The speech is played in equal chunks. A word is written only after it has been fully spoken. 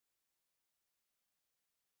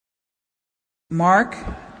Mark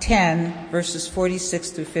 10, verses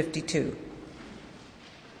 46 through 52.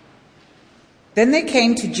 Then they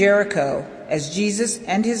came to Jericho, as Jesus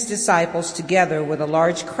and his disciples, together with a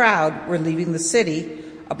large crowd, were leaving the city.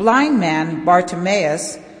 A blind man,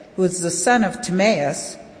 Bartimaeus, who was the son of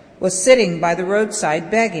Timaeus, was sitting by the roadside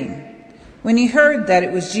begging. When he heard that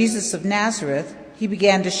it was Jesus of Nazareth, he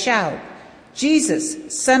began to shout,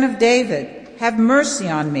 "Jesus, Son of David, have mercy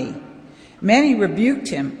on me." Many rebuked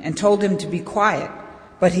him and told him to be quiet,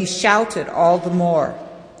 but he shouted all the more,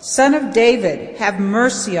 "Son of David, have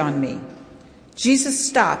mercy on me." Jesus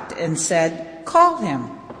stopped and said, "Call him."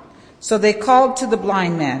 So they called to the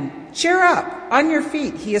blind man, "Cheer up, on your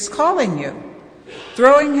feet, he is calling you."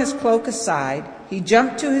 Throwing his cloak aside, he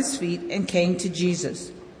jumped to his feet and came to Jesus.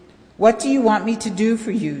 "What do you want me to do for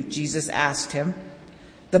you?" Jesus asked him.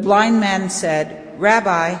 The blind man said,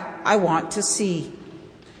 "Rabbi, I want to see."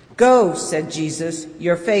 "Go," said Jesus,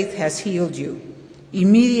 "your faith has healed you."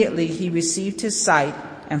 Immediately he received his sight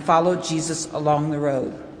and followed Jesus along the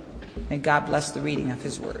road. May God bless the reading of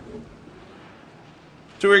his word.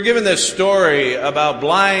 So we're given this story about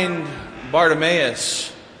blind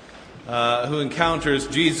Bartimaeus, who encounters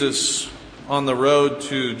Jesus on the road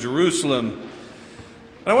to Jerusalem.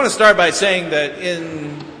 And I want to start by saying that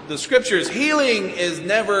in the scriptures, healing is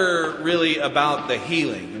never really about the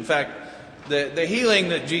healing. In fact, the healing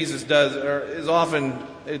that Jesus does is often,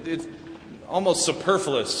 it's almost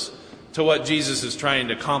superfluous to what Jesus is trying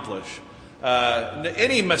to accomplish.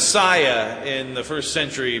 Any Messiah in the first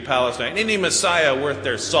century Palestine, any Messiah worth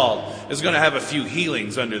their salt is going to have a few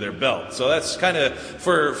healings under their belt. So that's kind of,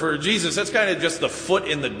 for Jesus, that's kind of just the foot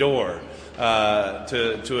in the door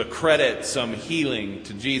to accredit some healing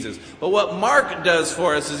to Jesus. But what Mark does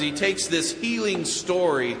for us is he takes this healing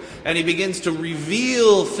story and he begins to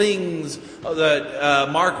reveal things that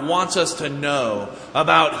Mark wants us to know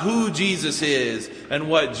about who Jesus is and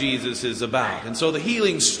what Jesus is about. And so the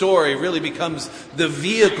healing story really becomes the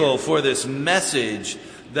vehicle for this message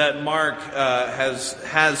that Mark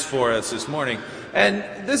has for us this morning. And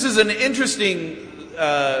this is an interesting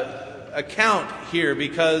account here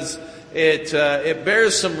because it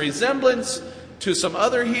bears some resemblance to some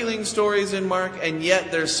other healing stories in Mark, and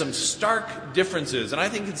yet there's some stark differences. And I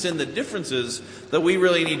think it's in the differences that we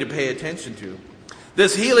really need to pay attention to.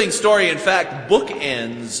 This healing story, in fact,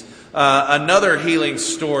 bookends another healing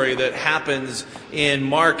story that happens in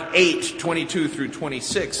Mark 8, 22 through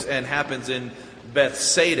 26, and happens in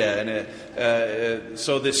Bethsaida. And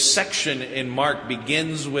so this section in Mark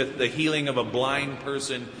begins with the healing of a blind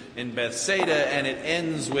person in Bethsaida, and it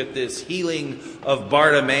ends with this healing of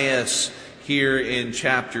Bartimaeus here in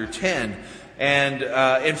chapter 10. And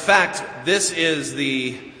in fact, this is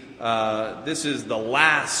the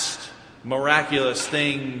last miraculous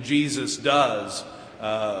thing Jesus does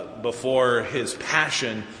before his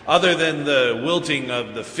passion, other than the wilting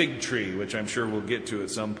of the fig tree, which I'm sure we'll get to at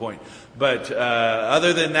some point. But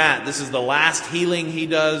other than that, this is the last healing he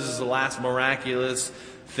does. This is the last miraculous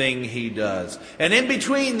thing he does. And in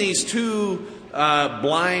between these two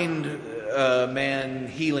blind man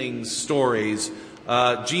healing stories,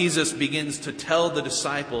 Jesus begins to tell the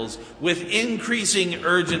disciples with increasing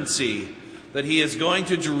urgency that he is going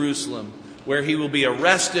to Jerusalem, where he will be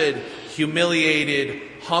arrested, humiliated,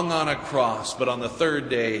 hung on a cross, but on the third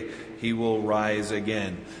day he will rise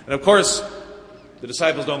again. And of course, the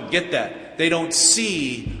disciples don't get that. They don't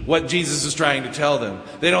see what Jesus is trying to tell them.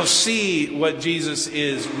 They don't see what Jesus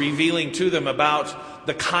is revealing to them about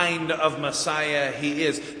the kind of Messiah he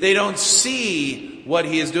is. They don't see what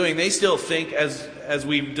he is doing. They still think, as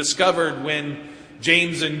we've discovered when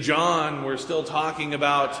James and John were still talking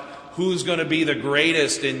about who's going to be the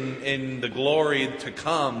greatest in the glory to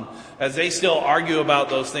come, as they still argue about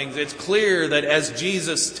those things, it's clear that as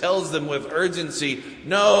Jesus tells them with urgency,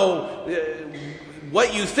 no,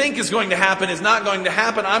 what you think is going to happen is not going to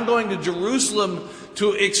happen. I'm going to Jerusalem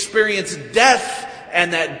to experience death,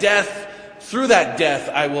 and that death, through that death,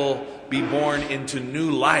 I will be born into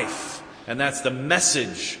new life. And that's the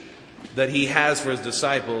message that he has for his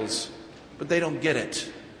disciples. But they don't get it.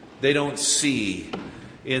 They don't see.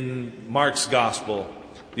 In Mark's gospel,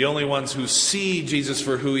 the only ones who see Jesus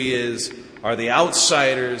for who he is are the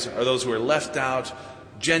outsiders, are those who are left out,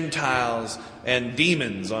 Gentiles, and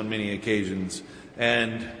demons on many occasions.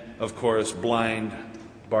 And, of course, blind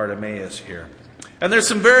Bartimaeus here. And there's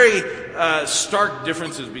some very stark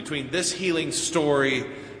differences between this healing story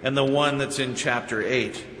and the one that's in chapter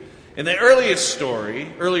 8. In the earlier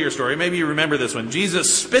story, maybe you remember this one,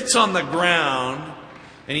 Jesus spits on the ground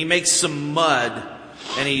and he makes some mud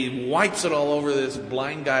and he wipes it all over this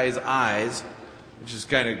blind guy's eyes. which is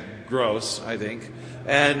kind of gross, I think.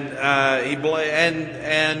 And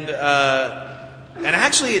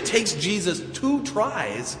actually, it takes Jesus 2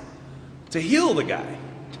 tries to heal the guy.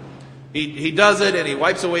 He does it, and he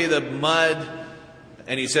wipes away the mud,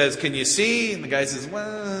 and he says, "Can you see?" And the guy says,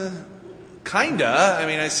 "Well, kinda. I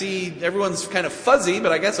mean, I see everyone's kind of fuzzy,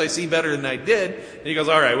 but I guess I see better than I did." And he goes,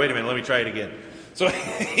 "All right, wait a minute, let me try it again." So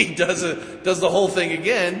he does the whole thing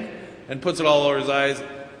again, and puts it all over his eyes,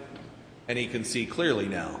 and he can see clearly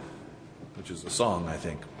now, which is a song, I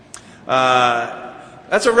think.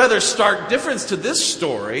 That's a rather stark difference to this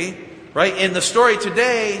story, right? In the story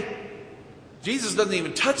today, Jesus doesn't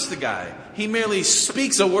even touch the guy. He merely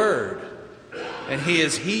speaks a word, and he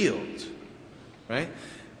is healed, right?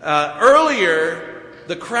 Earlier,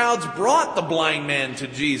 the crowds brought the blind man to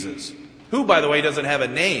Jesus, who, by the way, doesn't have a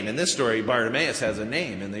name. In this story, Bartimaeus has a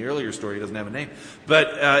name. In the earlier story, he doesn't have a name.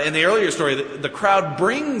 But in the earlier story, the crowd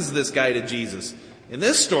brings this guy to Jesus. In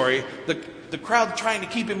this story, the crowd's trying to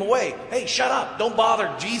keep him away. "Hey, shut up. Don't bother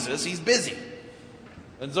Jesus. He's busy."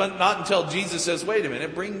 And so not until Jesus says, "Wait a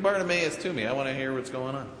minute, bring Bartimaeus to me. I want to hear what's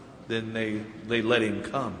going on." Then they let him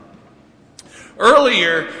come.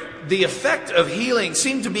 Earlier, the effect of healing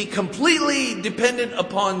seemed to be completely dependent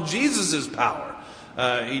upon Jesus' power.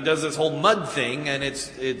 He does this whole mud thing, and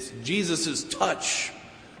it's Jesus' touch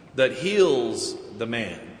that heals the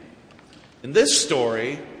man. In this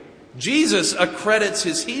story, Jesus accredits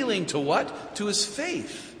his healing to what? To his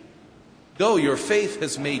faith. "Go, your faith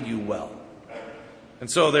has made you well." And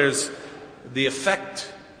so the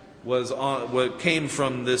effect was on what came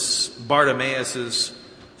from this Bartimaeus'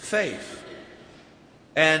 faith.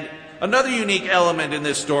 And another unique element in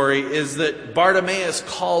this story is that Bartimaeus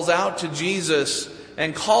calls out to Jesus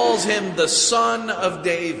and calls him the Son of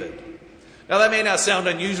David. Now that may not sound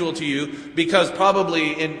unusual to you, because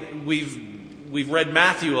probably we've read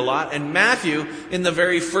Matthew a lot, and Matthew in the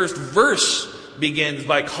very first verse begins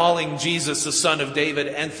by calling Jesus the Son of David,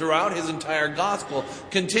 and throughout his entire gospel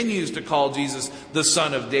continues to call Jesus the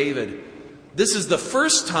Son of David. This is the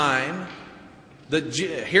first time that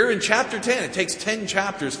here in chapter 10, it takes 10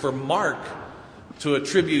 chapters for Mark to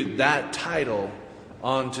attribute that title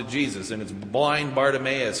onto Jesus. And it's blind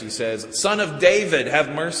Bartimaeus who says, "Son of David, have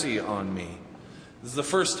mercy on me." This is the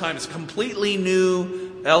first time. It's a completely new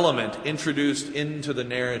element introduced into the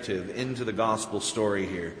narrative, into the gospel story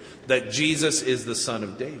here, that Jesus is the Son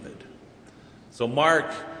of David. So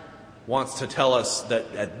Mark wants to tell us that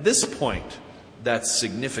at this point, that's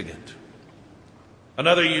significant.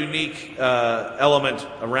 Another unique element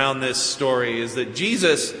around this story is that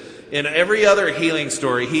Jesus, in every other healing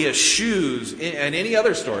story, he eschews, in any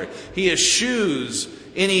other story, he eschews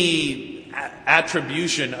any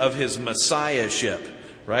attribution of his messiahship,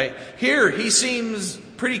 right? Here, he seems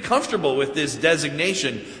pretty comfortable with this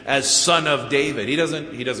designation as Son of David. He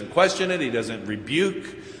doesn't question it. He doesn't rebuke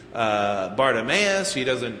Bartimaeus. He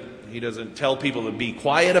doesn't tell people to be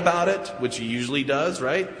quiet about it, which he usually does,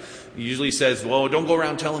 right? He usually says, "Well, don't go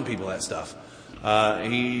around telling people that stuff."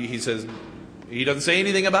 He says he doesn't say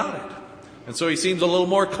anything about it, and so he seems a little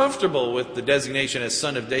more comfortable with the designation as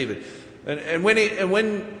Son of David. And when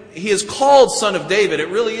he is called Son of David, it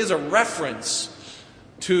really is a reference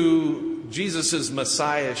to Jesus'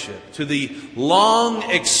 messiahship, to the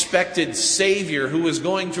long-expected Savior who is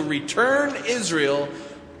going to return Israel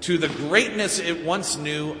to the greatness it once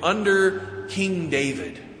knew under King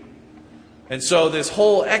David. And so this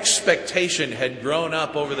whole expectation had grown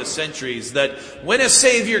up over the centuries that when a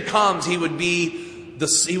Savior comes, he would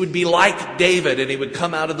be like David, and he would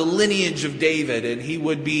come out of the lineage of David, and he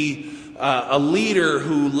would be a leader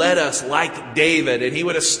who led us like David, and he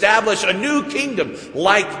would establish a new kingdom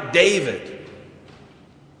like David.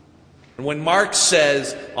 And when Mark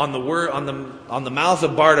says on the mouth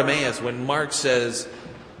of Bartimaeus, when Mark says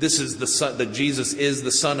this is the son, that Jesus is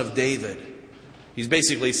the Son of David, he's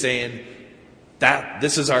basically saying that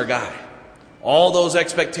this is our guy. All those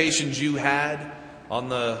expectations you had on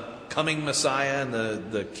the coming Messiah and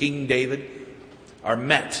the King David are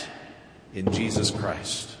met in Jesus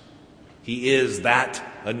Christ. He is that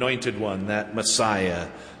anointed one, that Messiah,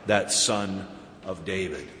 that Son of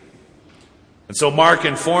David. And so Mark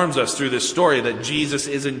informs us through this story that Jesus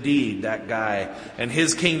is indeed that guy, and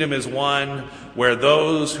his kingdom is one where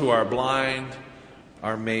those who are blind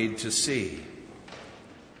are made to see.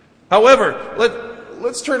 However,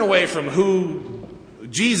 let's turn away from who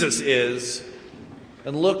Jesus is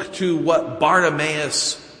and look to what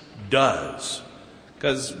Bartimaeus does.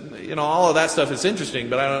 Because, all of that stuff is interesting,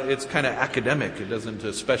 but it's kind of academic. It doesn't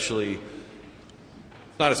it's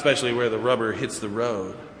not especially where the rubber hits the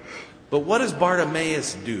road. But what does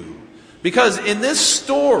Bartimaeus do? Because in this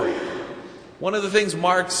story, One of the things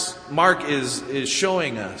Mark is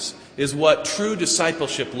showing us is what true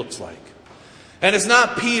discipleship looks like. And it's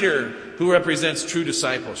not Peter who represents true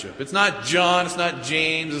discipleship. It's not John, it's not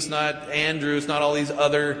James, it's not Andrew, it's not all these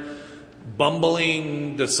other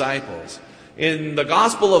bumbling disciples. In the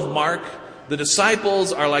Gospel of Mark, the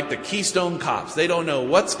disciples are like the Keystone Cops. They don't know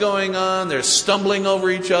what's going on. They're stumbling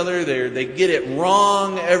over each other. They get it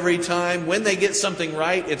wrong every time. When they get something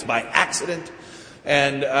right, it's by accident.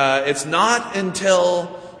 And it's not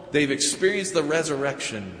until they've experienced the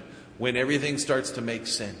resurrection when everything starts to make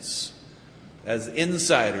sense. As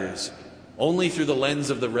insiders, only through the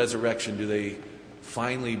lens of the resurrection do they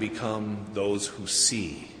finally become those who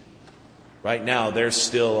see. Right now, they're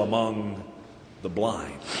still among the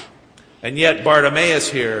blind. And yet,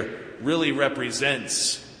 Bartimaeus here really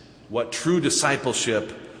represents what true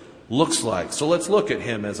discipleship looks like. So let's look at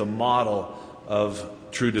him as a model of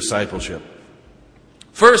true discipleship.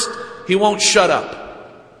 First, he won't shut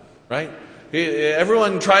up, right?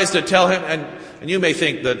 Everyone tries to tell him, and you may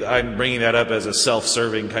think that I'm bringing that up as a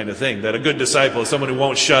self-serving kind of thing, that a good disciple is someone who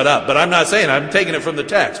won't shut up. But I'm not saying, I'm taking it from the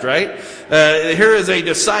text, right? Here is a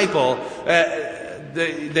disciple.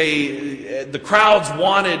 The crowds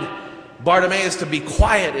wanted Bartimaeus to be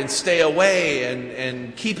quiet and stay away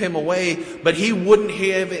and keep him away, but he wouldn't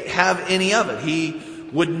have any of it. He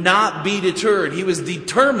would not be deterred. He was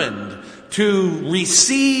determined to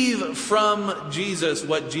receive from Jesus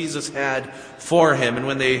what Jesus had for him. And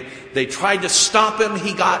when they tried to stop him,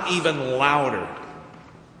 he got even louder.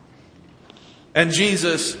 And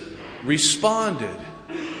Jesus responded.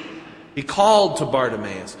 He called to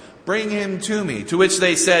Bartimaeus, "Bring him to me." To which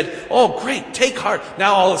they said, "Oh, great, take heart."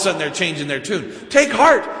 Now all of a sudden they're changing their tune. "Take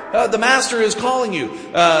heart, the master is calling you."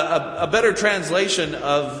 A better translation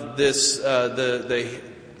of this, the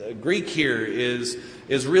Greek here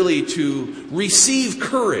is really to receive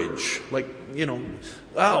courage. Like,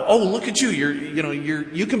 wow, oh, look at you.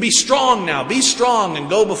 You can be strong now. Be strong and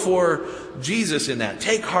go before Jesus in that.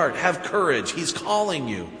 Take heart, have courage. He's calling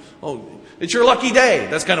you. Oh, it's your lucky day.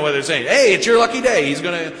 That's kind of what they're saying. Hey, it's your lucky day. He's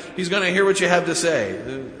gonna hear what you have to say,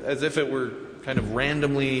 as if it were kind of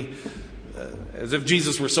randomly, as if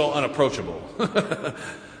Jesus were so unapproachable.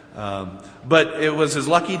 But it was his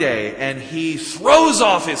lucky day, and he throws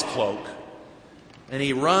off his cloak and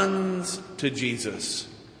he runs to Jesus.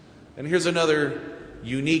 And here's another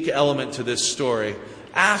unique element to this story.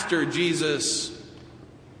 After Jesus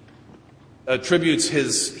attributes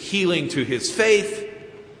his healing to his faith,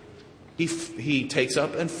 he takes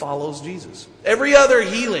up and follows Jesus. Every other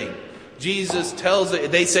healing, Jesus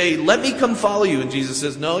they say, "Let me come follow you." And Jesus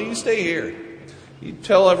says, "No, you stay here. You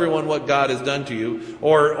tell everyone what God has done to you."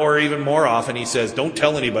 Or even more often, he says, "Don't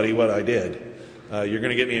tell anybody what I did. You're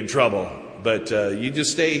going to get me in trouble. But you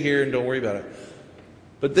just stay here and don't worry about it."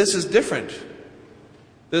 But this is different.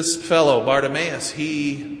 This fellow, Bartimaeus,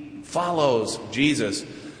 he follows Jesus.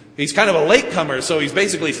 He's kind of a latecomer, so he's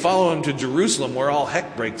basically following him to Jerusalem, where all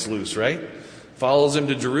heck breaks loose, right? Follows him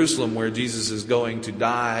to Jerusalem, where Jesus is going to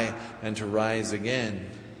die and to rise again.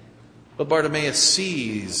 But Bartimaeus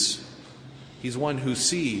sees. He's one who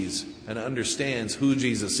sees and understands who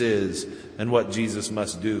Jesus is and what Jesus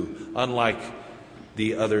must do, unlike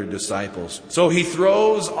the other disciples. So he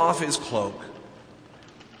throws off his cloak.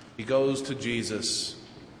 He goes to Jesus.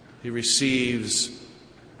 He receives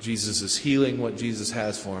Jesus' healing, what Jesus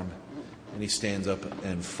has for him, and he stands up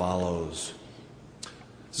and follows.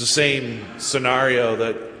 It's the same scenario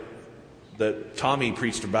that Tommy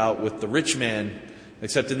preached about with the rich man,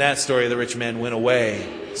 except in that story the rich man went away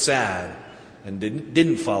sad and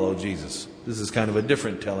didn't follow Jesus. This is kind of a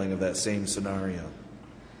different telling of that same scenario.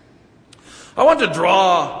 I want to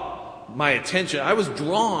draw my attention. I was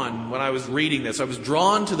drawn, when I was reading this, I was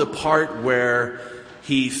drawn to the part where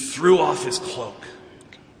he threw off his cloak.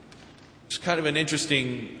 It's kind of an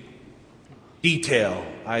interesting detail,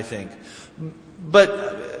 I think.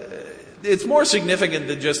 But it's more significant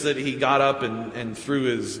than just that he got up and threw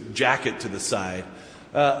his jacket to the side.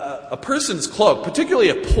 A person's cloak, particularly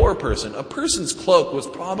a poor person, a person's cloak was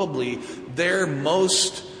probably their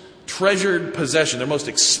most treasured possession, their most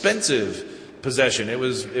expensive possession. It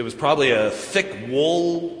was probably a thick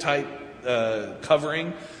wool type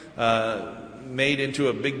covering made into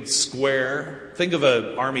a big square. Think of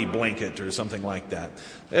an army blanket or something like that.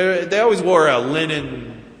 They always wore a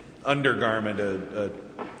linen undergarment,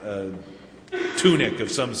 a tunic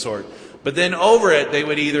of some sort. But then over it, they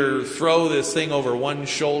would either throw this thing over one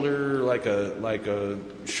shoulder like a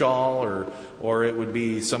shawl, or it would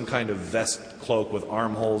be some kind of vest cloak with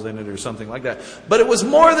armholes in it or something like that. But it was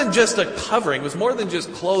more than just a covering. It was more than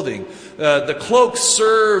just clothing. The cloak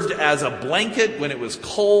served as a blanket when it was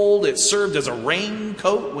cold. It served as a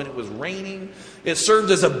raincoat when it was raining. It served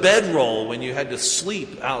as a bedroll when you had to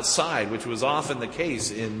sleep outside, which was often the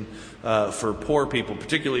case for poor people,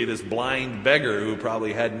 particularly this blind beggar who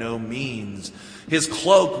probably had no means. His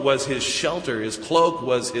cloak was his shelter. His cloak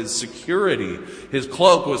was his security. His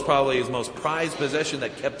cloak was probably his most prized possession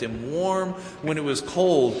that kept him warm when it was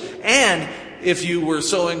cold. And if you were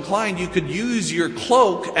so inclined, you could use your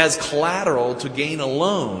cloak as collateral to gain a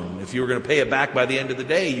loan. If you were going to pay it back by the end of the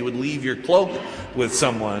day, you would leave your cloak with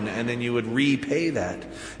someone, and then you would repay that.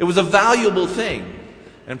 It was a valuable thing,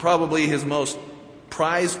 and probably his most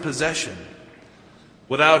prized possession.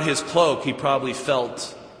 Without his cloak, he probably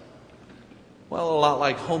felt, well, a lot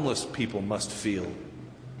like homeless people must feel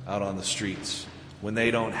out on the streets when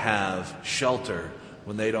they don't have shelter,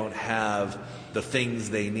 when they don't have the things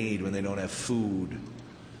they need, when they don't have food.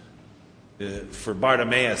 For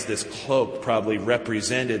Bartimaeus, this cloak probably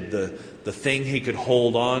represented the thing he could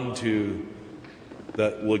hold on to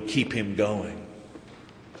that would keep him going.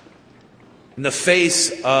 In the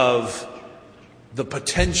face of the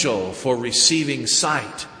potential for receiving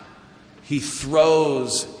sight, he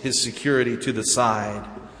throws his security to the side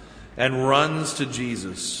and runs to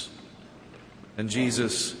Jesus. And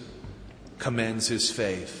Jesus commends his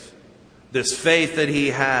faith. This faith that he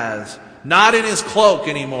has, not in his cloak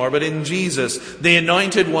anymore, but in Jesus, the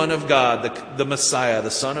anointed one of God, the Messiah,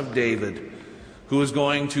 the Son of David, who is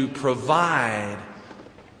going to provide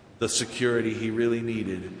the security he really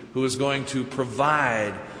needed, who is going to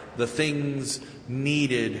provide the things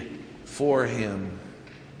needed for him.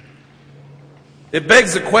 It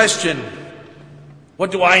begs the question,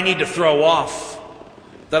 what do I need to throw off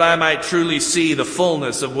that I might truly see the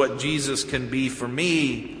fullness of what Jesus can be for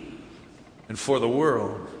me and for the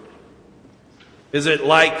world? Is it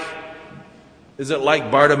like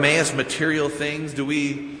Bartimaeus, material things? Do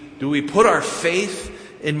we put our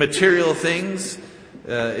faith in material things?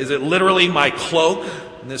 Is it literally my cloak?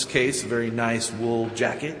 In this case, a very nice wool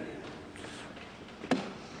jacket.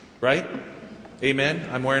 Right? Amen?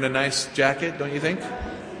 I'm wearing a nice jacket, don't you think?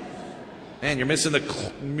 Man, you're missing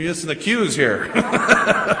the cues here.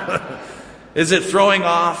 Is it throwing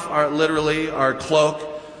off our cloak?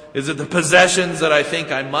 Is it the possessions that I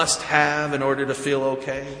think I must have in order to feel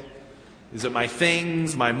okay? Is it my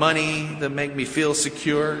things, my money that make me feel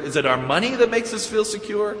secure? Is it our money that makes us feel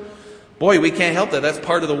secure? Boy, we can't help that. That's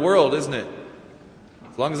part of the world, isn't it?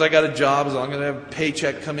 As long as I got a job, as long as I have a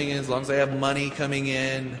paycheck coming in, as long as I have money coming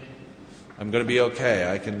in, I'm going to be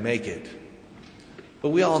okay. I can make it. But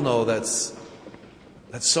we all know that's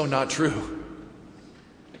so not true.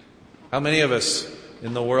 How many of us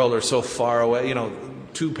in the world are so far away,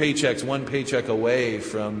 one paycheck away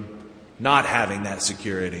from not having that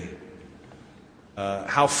security?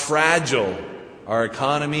 How fragile our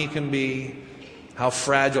economy can be, how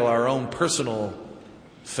fragile our own personal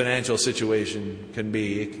financial situation can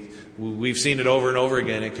be. We've seen it over and over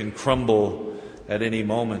again. It can crumble at any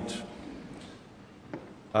moment.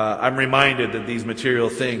 I'm reminded that these material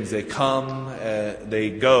things, they come,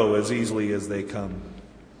 they go as easily as they come.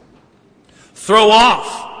 Throw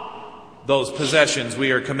off those possessions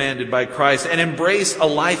we are commanded by Christ and embrace a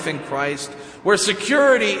life in Christ where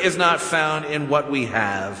security is not found in what we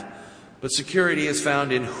have, but security is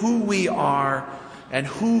found in who we are and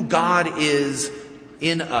who God is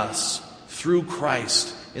in us through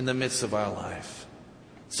Christ in the midst of our life.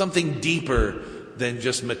 Something deeper than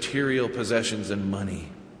just material possessions and money.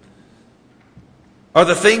 Are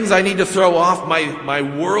the things I need to throw off my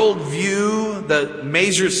worldview that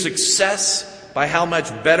measures success by how much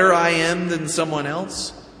better I am than someone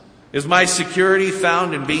else? Is my security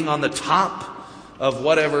found in being on the top of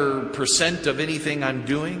whatever percent of anything I'm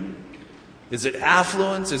doing? Is it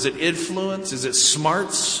affluence? Is it influence? Is it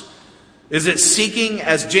smarts? Is it seeking,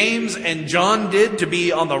 as James and John did, to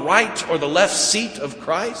be on the right or the left seat of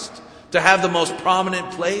Christ? To have the most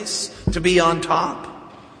prominent place? To be on top?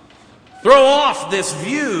 Throw off this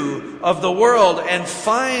view of the world and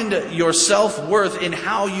find your self-worth in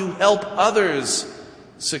how you help others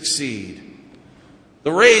succeed.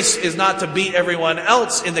 The race is not to beat everyone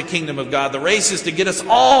else in the kingdom of God. The race is to get us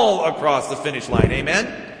all across the finish line.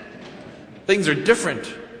 Amen? Things are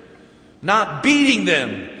different. Not beating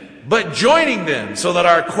them, but joining them so that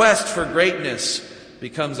our quest for greatness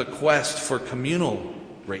becomes a quest for communal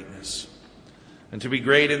greatness. And to be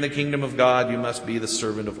great in the kingdom of God, you must be the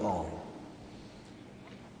servant of all.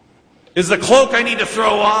 Is the cloak I need to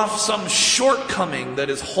throw off some shortcoming that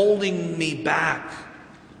is holding me back?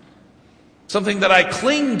 Something that I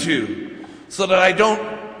cling to so that I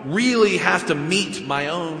don't really have to meet my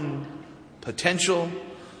own potential?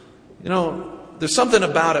 You know, there's something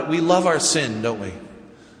about it. We love our sin, don't we?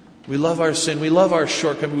 We love our sin. We love our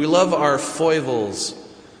shortcomings. We love our foibles.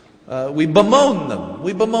 We bemoan them.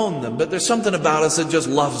 We bemoan them. But there's something about us that just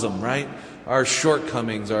loves them, right? Our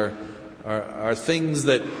shortcomings are things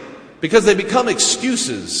that, because they become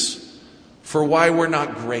excuses for why we're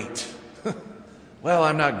not great. Well,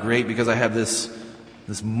 I'm not great because I have this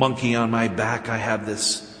monkey on my back. I have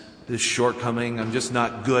this shortcoming. I'm just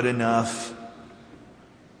not good enough.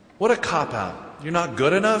 What a cop-out. You're not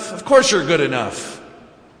good enough? Of course you're good enough.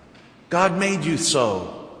 God made you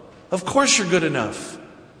so. Of course you're good enough.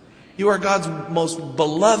 You are God's most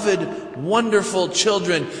beloved, wonderful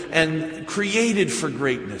children and created for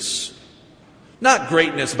greatness. Not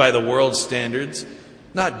greatness by the world's standards.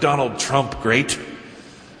 Not Donald Trump great.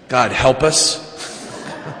 God help us.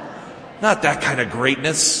 Not that kind of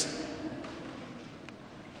greatness.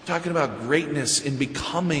 I'm talking about greatness in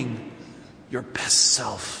becoming your best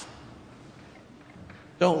self.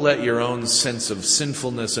 Don't let your own sense of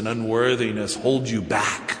sinfulness and unworthiness hold you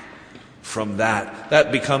back from that.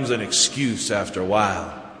 That becomes an excuse after a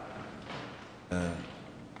while.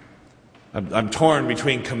 I'm torn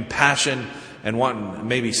between compassion and wanting to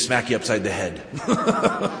maybe smack you upside the head.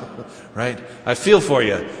 Right? I feel for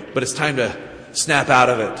you, but it's time to snap out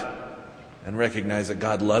of it and recognize that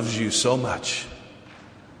God loves you so much.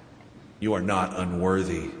 You are not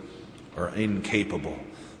unworthy or incapable.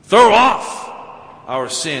 Throw off our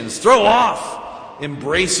sins. Throw off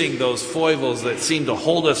embracing those foibles that seem to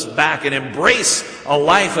hold us back, and embrace a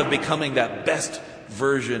life of becoming that best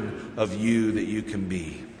version of you that you can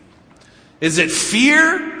be. Is it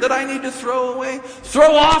fear that I need to throw away?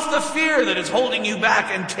 Throw off the fear that is holding you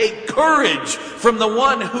back and take courage from the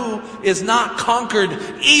one who is not conquered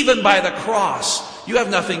even by the cross. You have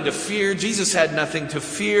nothing to fear. Jesus had nothing to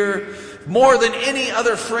fear. More than any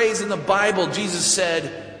other phrase in the Bible, Jesus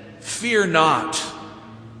said, "Fear not."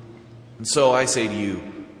 And so I say to you,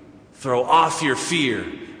 throw off your fear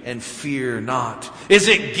and fear not. Is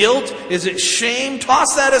it guilt? Is it shame?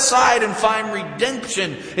 Toss that aside and find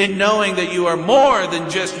redemption in knowing that you are more than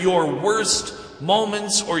just your worst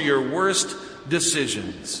moments or your worst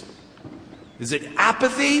decisions. Is it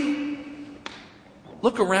apathy?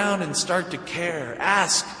 Look around and start to care.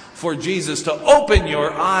 Ask for Jesus to open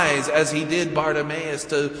your eyes as he did Bartimaeus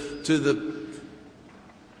to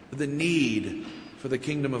the need for the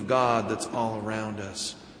kingdom of God that's all around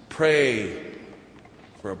us. Pray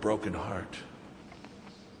for a broken heart.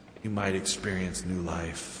 You might experience new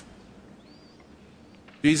life.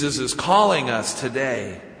 Jesus is calling us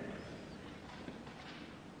today.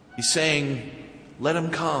 He's saying, let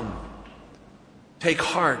him come. Take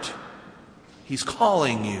heart. He's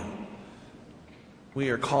calling you.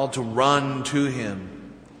 We are called to run to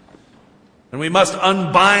him. And we must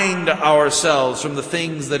unbind ourselves from the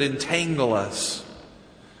things that entangle us.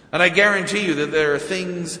 And I guarantee you that there are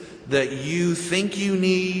things that you think you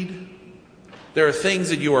need. There are things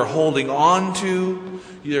that you are holding on to.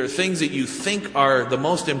 There are things that you think are the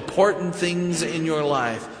most important things in your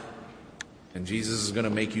life. And Jesus is going to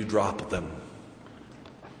make you drop them.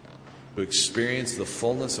 To experience the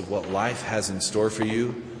fullness of what life has in store for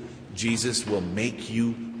you, Jesus will make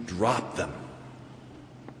you drop them.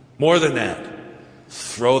 More than that,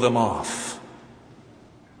 throw them off.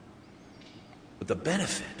 But the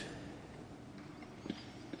benefit,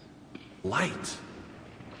 light,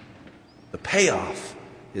 the payoff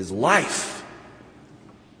is life.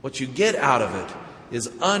 What you get out of it is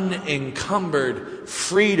unencumbered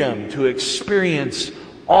freedom to experience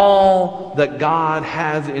all that God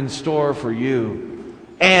has in store for you,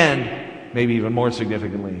 and maybe even more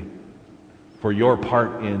significantly, for your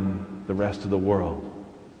part in the rest of the world,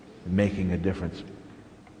 in making a difference.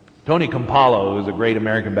 Tony Campolo, who's a great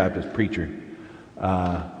American Baptist preacher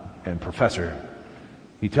and professor,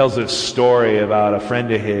 he tells this story about a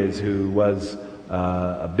friend of his who was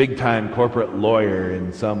a big-time corporate lawyer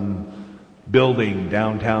in some building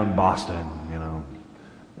downtown Boston,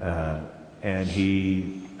 and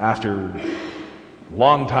he, after a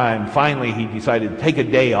long time, finally he decided to take a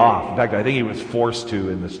day off. In fact, I think he was forced to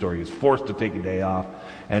in the story. He was forced to take a day off,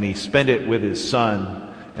 and he spent it with his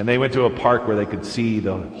son, and they went to a park where they could see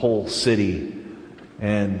the whole city.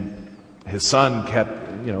 And his son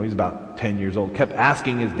kept, he's about 10 years old, kept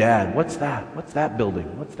asking his dad, "What's that? What's that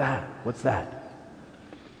building? What's that? What's that?"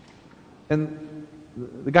 And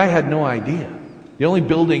the guy had no idea. The only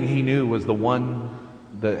building he knew was the one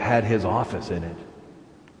that had his office in it.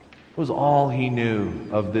 was all he knew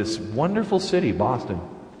of this wonderful city, Boston,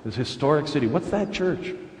 this historic city. What's that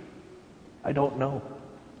church? I don't know.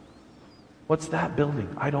 What's that building?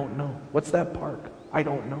 I don't know. What's that park? I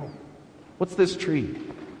don't know. What's this tree?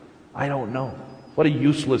 I don't know. What a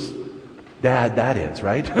useless dad that is,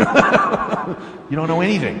 right? You don't know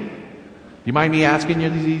anything. You mind me asking you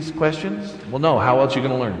these questions? Well, no. How else are you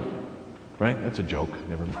going to learn? Right? That's a joke.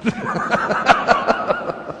 Never mind.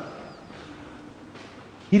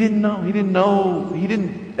 He didn't know. He didn't know. He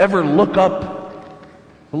didn't ever look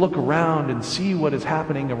around and see what is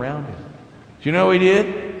happening around him. Do you know what he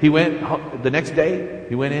did? He went, the next day,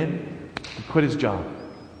 he went in, he quit his job.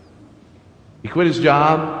 He quit his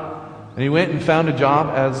job, and he went and found a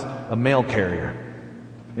job as a mail carrier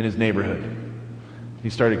in his neighborhood. He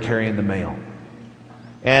started carrying the mail.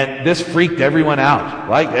 And this freaked everyone out.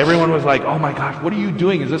 Like, everyone was like, oh my gosh, what are you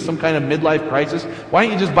doing? Is this some kind of midlife crisis? Why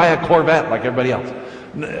don't you just buy a Corvette like everybody else?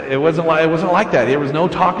 It wasn't like that. There was no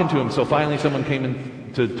talking to him. So finally someone came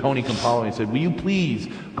in to Tony Campolo and he said, will you please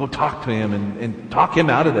go talk to him and talk him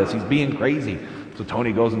out of this? He's being crazy. So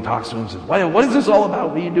Tony goes and talks to him and says, what is this all about?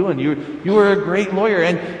 What are you doing? You were a great lawyer,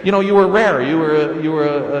 and you were rare. You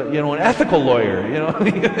were an ethical lawyer.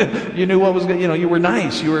 You knew what was good. You were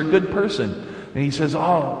nice. You were a good person. And he says,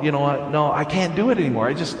 oh, you know what? No, I can't do it anymore.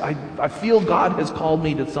 I feel God has called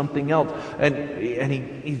me to something else.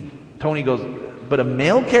 And Tony goes, but a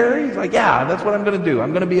mail carrier? He's like, yeah, that's what I'm going to do.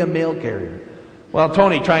 I'm going to be a mail carrier. Well,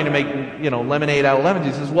 Tony, trying to make lemonade out of lemons,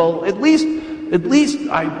 he says, well, at least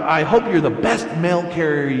I hope you're the best mail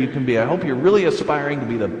carrier you can be. I hope you're really aspiring to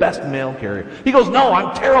be the best mail carrier. He goes, no,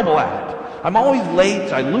 I'm terrible at it. I'm always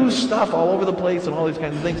late. I lose stuff all over the place and all these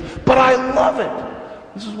kinds of things. But I love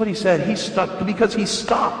it. This is what he said. He stuck because he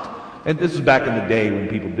stopped. And this is back in the day when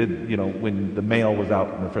people did, when the mail was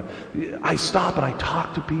out in the front. I stop and I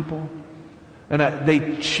talk to people. And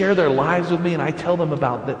they share their lives with me, and I tell them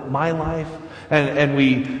about my life. And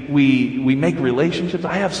we make relationships.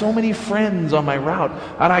 I have so many friends on my route,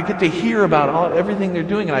 and I get to hear about everything they're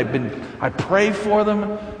doing. And I pray for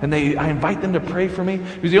them, and I invite them to pray for me.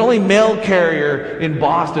 He was the only mail carrier in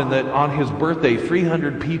Boston that on his birthday,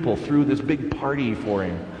 300 people threw this big party for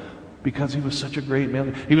him because he was such a great mail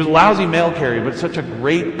carrier. He was a lousy mail carrier, but such a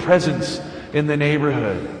great presence in the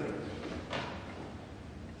neighborhood.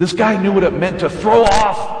 This guy knew what it meant to throw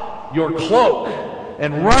off your cloak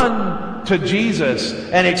and run to Jesus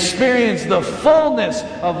and experience the fullness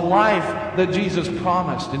of life that Jesus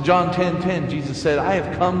promised. In John 10:10, Jesus said, I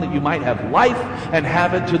have come that you might have life and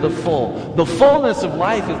have it to the full. The fullness of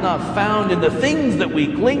life is not found in the things that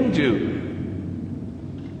we cling to,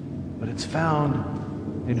 but it's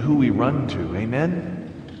found in who we run to.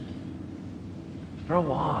 Amen?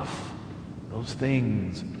 Throw off those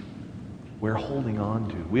things we're holding on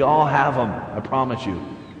to. We all have them, I promise you.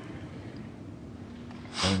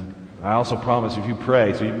 And I also promise if you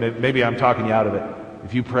pray, so maybe I'm talking you out of it.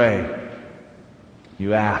 If you pray,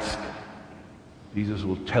 you ask, Jesus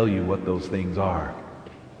will tell you what those things are.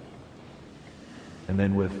 And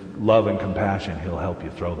then with love and compassion, He'll help you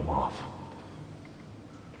throw them off.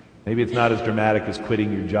 Maybe it's not as dramatic as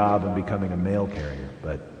quitting your job and becoming a mail carrier,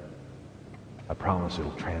 but I promise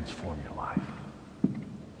it'll transform your life.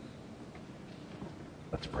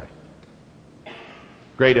 Let's pray.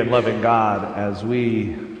 Great and loving God, as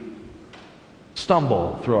we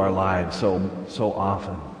stumble through our lives so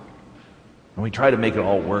often, and we try to make it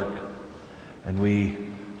all work, and we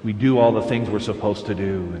do all the things we're supposed to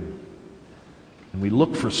do, and we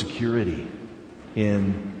look for security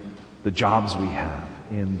in the jobs we have,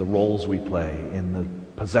 in the roles we play, in the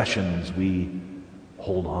possessions we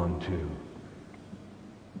hold on to.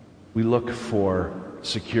 We look for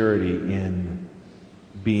security in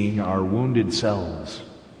being our wounded selves.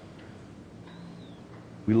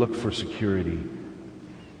 We look for security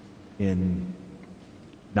in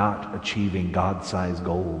not achieving God-sized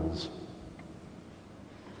goals.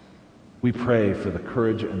 We pray for the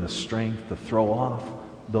courage and the strength to throw off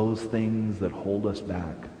those things that hold us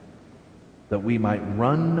back, that we might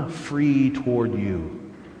run free toward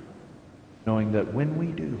you, knowing that when we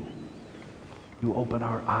do, you open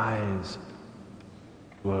our eyes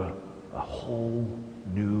to a whole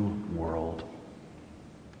new world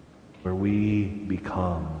where we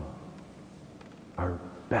become our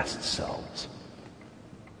best selves.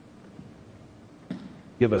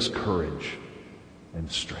 Give us courage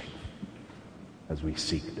and strength as we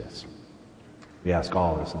seek this. We ask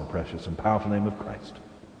all this in the precious and powerful name of Christ.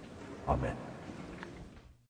 Amen.